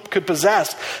king could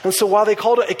possess. And so while they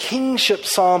called it a kingship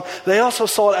psalm, they also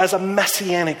saw it as a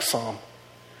messianic psalm.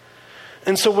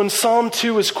 And so when Psalm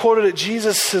 2 is quoted at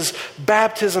Jesus'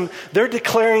 baptism, they're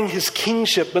declaring his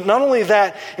kingship. But not only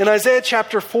that, in Isaiah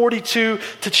chapter 42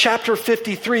 to chapter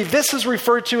 53, this is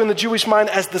referred to in the Jewish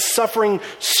mind as the suffering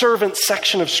servant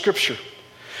section of Scripture.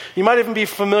 You might even be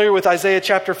familiar with Isaiah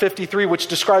chapter 53, which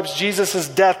describes Jesus'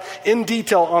 death in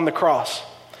detail on the cross.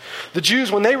 The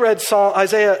Jews, when they read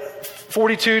Isaiah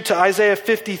 42 to Isaiah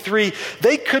 53,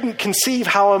 they couldn't conceive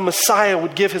how a Messiah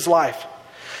would give his life.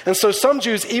 And so some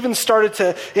Jews even started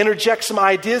to interject some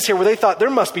ideas here where they thought there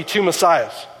must be 2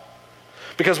 Messiahs.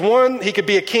 Because one, he could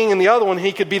be a king, and the other one,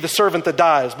 he could be the servant that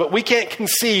dies. But we can't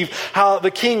conceive how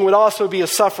the king would also be a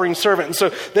suffering servant. And so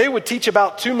they would teach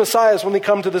about 2 Messiahs when they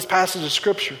come to this passage of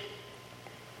Scripture.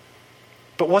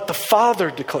 But what the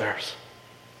Father declares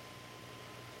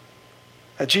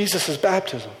at Jesus'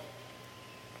 baptism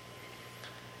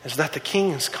is that the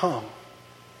king has come.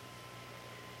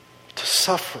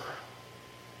 suffer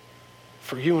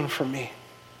for you and for me.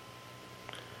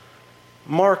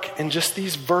 Mark, in just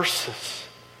these verses,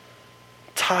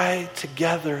 tie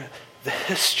together the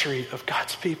history of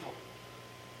God's people.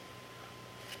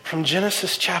 From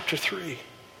Genesis chapter 3,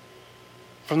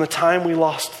 from the time we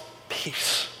lost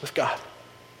peace with God,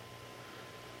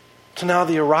 to now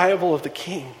the arrival of the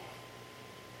King.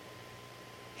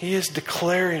 He is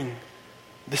declaring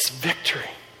this victory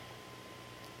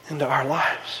into our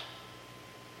lives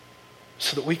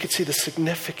so that we could see the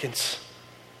significance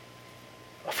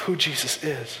of who Jesus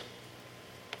is.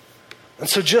 And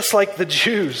so just like the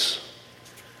Jews,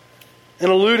 in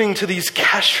alluding to these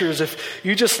gestures, if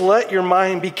you just let your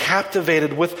mind be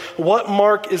captivated with what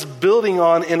Mark is building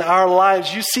on in our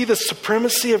lives, you see the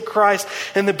supremacy of Christ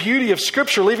and the beauty of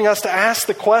Scripture, leaving us to ask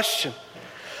the question.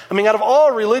 I mean, out of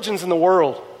all religions in the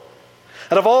world,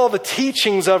 out of all the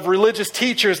teachings of religious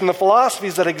teachers and the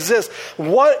philosophies that exist,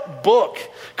 what book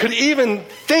could even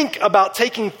think about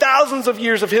taking thousands of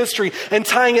years of history and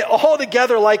tying it all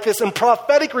together like this and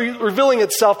prophetically revealing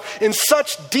itself in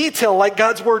such detail like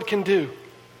God's Word can do?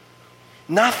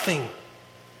 Nothing.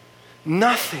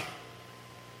 Nothing.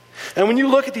 And when you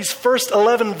look at these first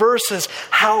 11 verses,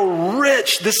 how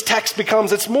rich this text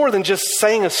becomes. It's more than just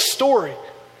saying a story.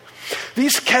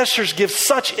 These gestures give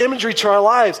such imagery to our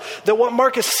lives that what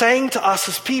Mark is saying to us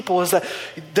as people is that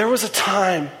there was a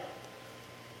time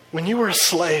when you were a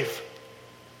slave,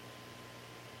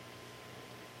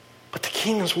 but the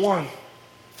King has won.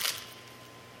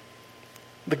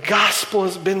 The gospel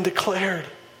has been declared,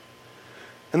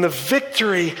 and the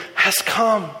victory has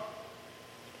come.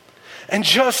 And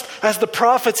just as the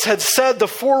prophets had said, the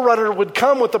forerunner would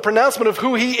come with the pronouncement of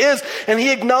who he is, and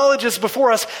he acknowledges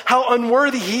before us how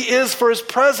unworthy he is for his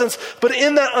presence. But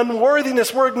in that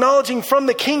unworthiness, we're acknowledging from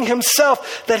the King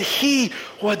himself that he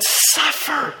would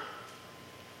suffer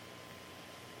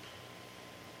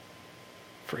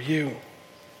for you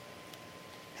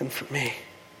and for me.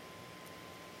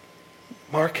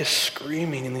 Mark is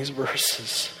screaming in these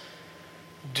verses,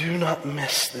 do not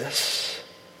miss this.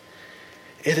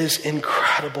 It is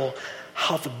incredible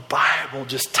how the Bible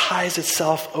just ties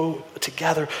itself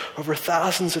together over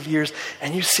thousands of years,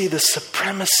 and you see the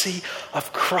supremacy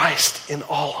of Christ in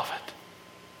all of it.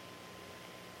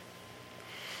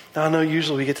 Now, I know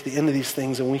usually we get to the end of these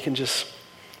things and we can just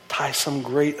tie some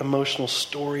great emotional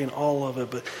story in all of it,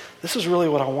 but this is really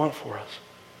what I want for us.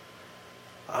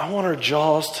 I want our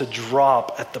jaws to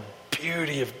drop at the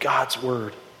beauty of God's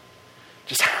Word.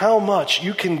 Just how much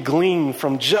you can glean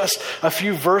from just a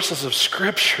few verses of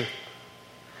Scripture.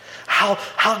 How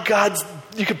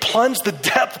you could plunge the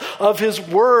depth of His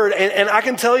Word. And I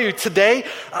can tell you today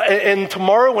and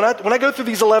tomorrow when I go through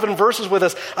these 11 verses with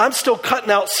us, I'm still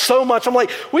cutting out so much. I'm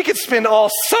like, we could spend all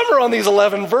summer on these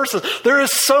 11 verses. There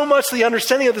is so much to the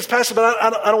understanding of this passage, but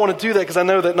I don't want to do that because I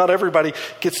know that not everybody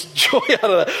gets joy out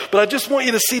of that. But I just want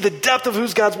you to see the depth of who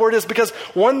God's Word is, because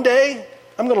one day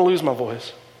I'm going to lose my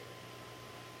voice.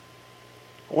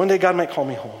 One day God might call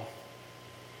me home.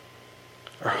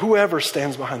 Or whoever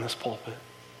stands behind this pulpit.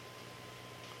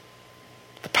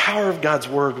 The power of God's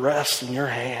Word rests in your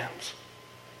hands.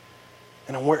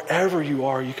 And wherever you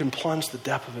are, you can plunge the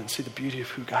depth of it and see the beauty of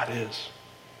who God is.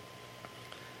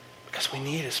 Because we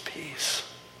need His peace.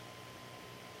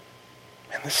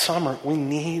 And this summer, we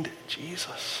need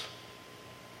Jesus.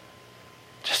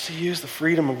 Just to use the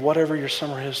freedom of whatever your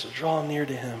summer is to draw near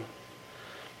to Him.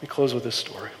 Let me close with this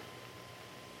story.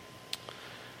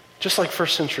 Just like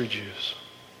first century Jews,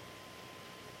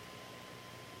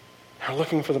 they're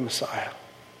looking for the Messiah.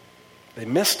 They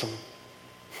missed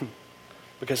Him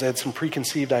because they had some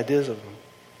preconceived ideas of Him.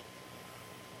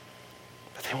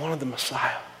 But they wanted the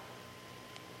Messiah.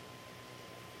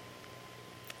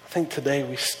 I think today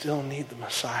we still need the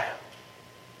Messiah.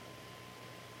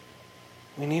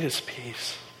 We need His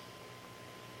peace.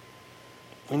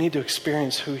 We need to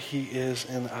experience who He is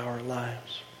in our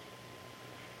lives.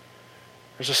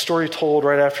 There's a story told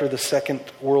right after the Second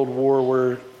World War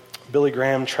where Billy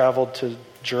Graham traveled to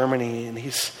Germany, and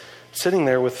he's sitting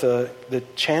there with the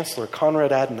Chancellor, Konrad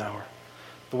Adenauer,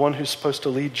 the one who's supposed to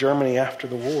lead Germany after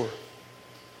the war.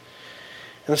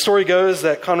 And the story goes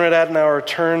that Konrad Adenauer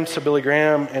turned to Billy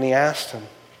Graham and he asked him,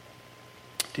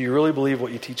 do you really believe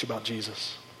what you teach about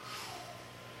Jesus?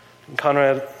 And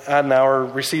Konrad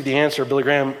Adenauer received the answer Billy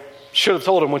Graham should have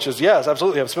told him, which is, yes,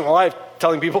 absolutely. I've spent my life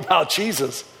telling people about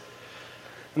Jesus.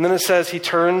 And then it says he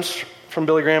turns from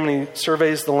Billy Graham and he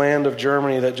surveys the land of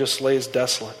Germany that just lays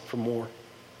desolate from war.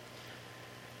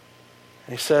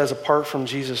 And he says, apart from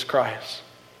Jesus Christ,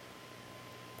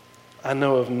 I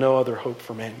know of no other hope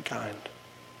for mankind.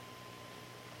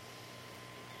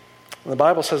 And the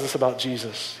Bible says this about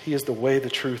Jesus. He is the way, the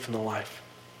truth, and the life.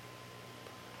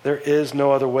 There is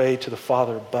no other way to the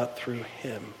Father but through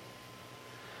him.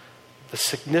 The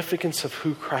significance of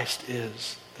who Christ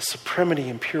is, the supremacy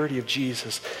and purity of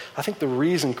Jesus. I think the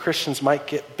reason Christians might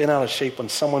get bent out of shape when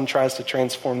someone tries to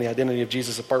transform the identity of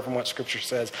Jesus apart from what Scripture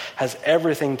says has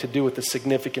everything to do with the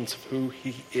significance of who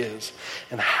he is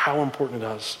and how important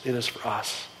it is for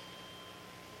us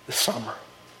this summer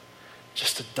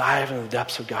just to dive into the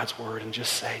depths of God's word and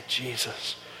just say,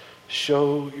 Jesus,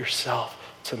 show yourself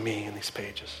to me in these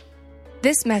pages.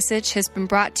 This message has been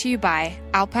brought to you by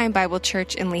Alpine Bible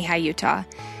Church in Lehi, Utah.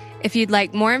 If you'd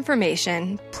like more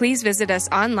information, please visit us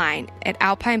online at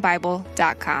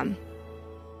alpinebible.com.